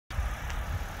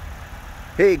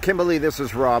Hey Kimberly, this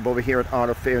is Rob over here at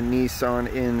Autofair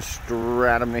Nissan in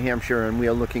Stratham, New Hampshire, and we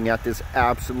are looking at this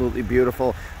absolutely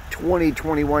beautiful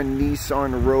 2021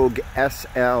 Nissan Rogue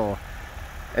SL.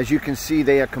 As you can see,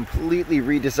 they are completely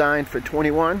redesigned for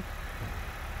 21.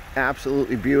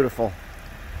 Absolutely beautiful.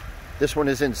 This one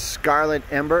is in Scarlet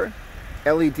Ember,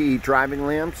 LED driving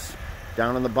lamps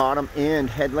down on the bottom and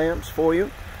headlamps for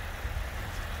you.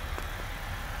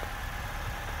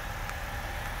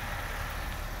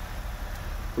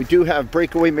 We do have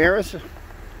breakaway mirrors.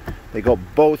 They go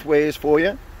both ways for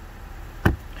you.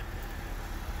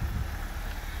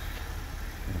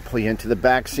 Pull you into the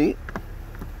back seat.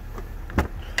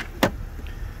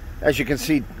 As you can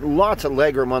see, lots of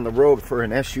legroom on the road for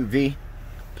an SUV. You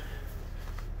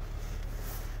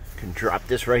can drop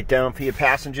this right down for your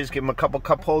passengers. Give them a couple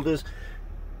cup holders.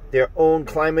 Their own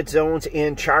climate zones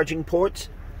and charging ports.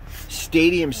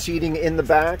 Stadium seating in the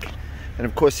back. And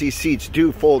of course, these seats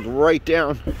do fold right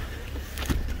down.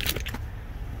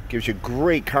 Gives you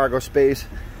great cargo space.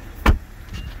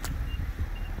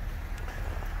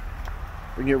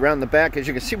 Bring you around the back. As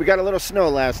you can see, we got a little snow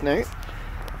last night.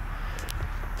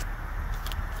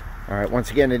 All right, once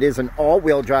again, it is an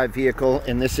all-wheel drive vehicle,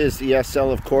 and this is the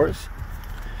SL, of course.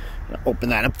 I'll open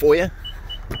that up for you.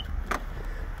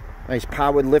 Nice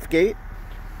powered liftgate.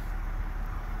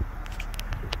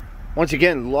 Once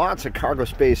again, lots of cargo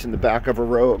space in the back of a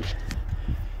Rogue.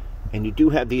 And you do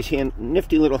have these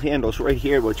nifty little handles right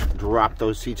here which drop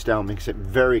those seats down. Makes it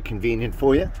very convenient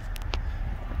for you.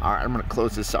 Alright, I'm going to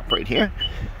close this up right here.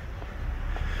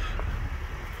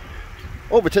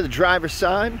 Over to the driver's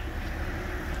side.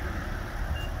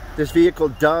 This vehicle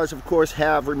does, of course,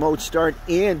 have remote start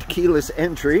and keyless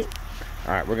entry.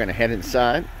 Alright, we're going to head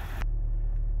inside.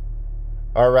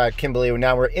 Alright, Kimberly,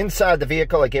 now we're inside the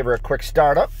vehicle. I gave her a quick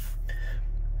startup.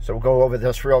 So we'll go over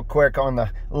this real quick. On the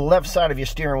left side of your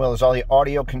steering wheel is all the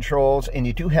audio controls, and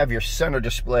you do have your center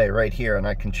display right here, and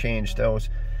I can change those.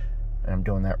 And I'm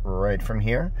doing that right from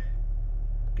here.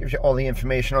 Gives you all the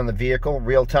information on the vehicle,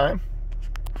 real time.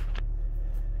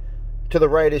 To the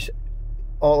right is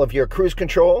all of your cruise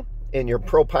control and your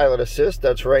Pro Pilot Assist.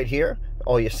 That's right here.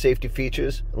 All your safety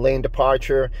features, lane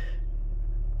departure.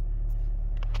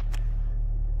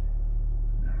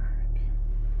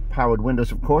 Powered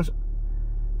windows, of course.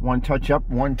 One touch up,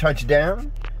 one touch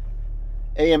down.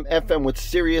 AM, FM with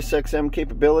Sirius XM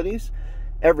capabilities.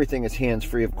 Everything is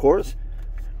hands-free, of course.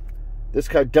 This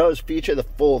car does feature the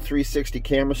full 360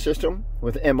 camera system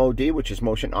with MOD, which is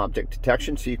motion object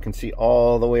detection, so you can see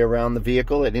all the way around the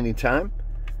vehicle at any time.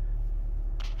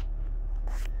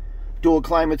 Dual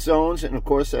climate zones, and of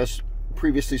course, as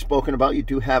previously spoken about, you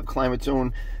do have climate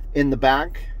zone in the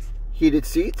back. Heated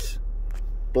seats,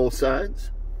 both sides.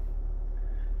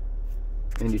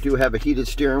 And you do have a heated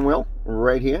steering wheel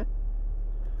right here.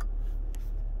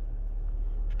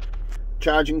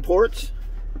 Charging ports.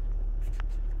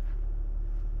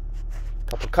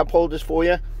 Couple cup holders for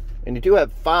you. And you do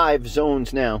have 5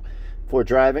 zones now for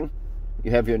driving. You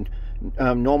have your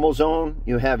normal zone,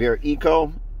 you have your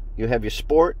eco, you have your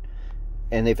sport,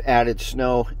 and they've added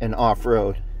snow and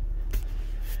off-road.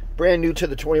 Brand new to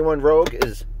the 21 Rogue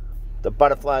is the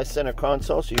butterfly center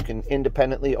console, so you can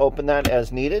independently open that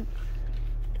as needed.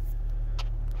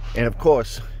 And of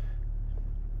course,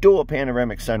 dual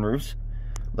panoramic sunroofs.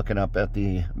 Looking up at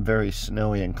the very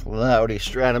snowy and cloudy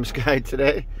Stratham sky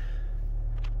today.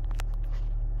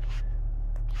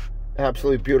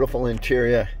 Absolutely beautiful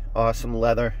interior. Awesome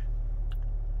leather.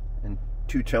 And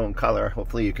two-tone color.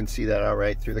 Hopefully you can see that all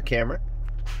right through the camera.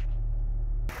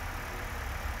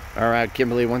 Alright,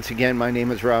 Kimberly, once again, my name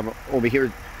is Rob. Over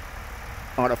here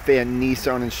Autofair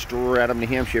Nissan in Stratham, New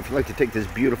Hampshire. If you'd like to take this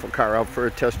beautiful car out for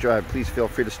a test drive, please feel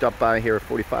free to stop by here at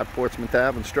 45 Portsmouth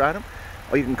Ave in Stratham,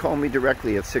 or you can call me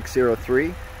directly at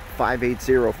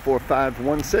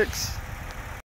 603-580-4516.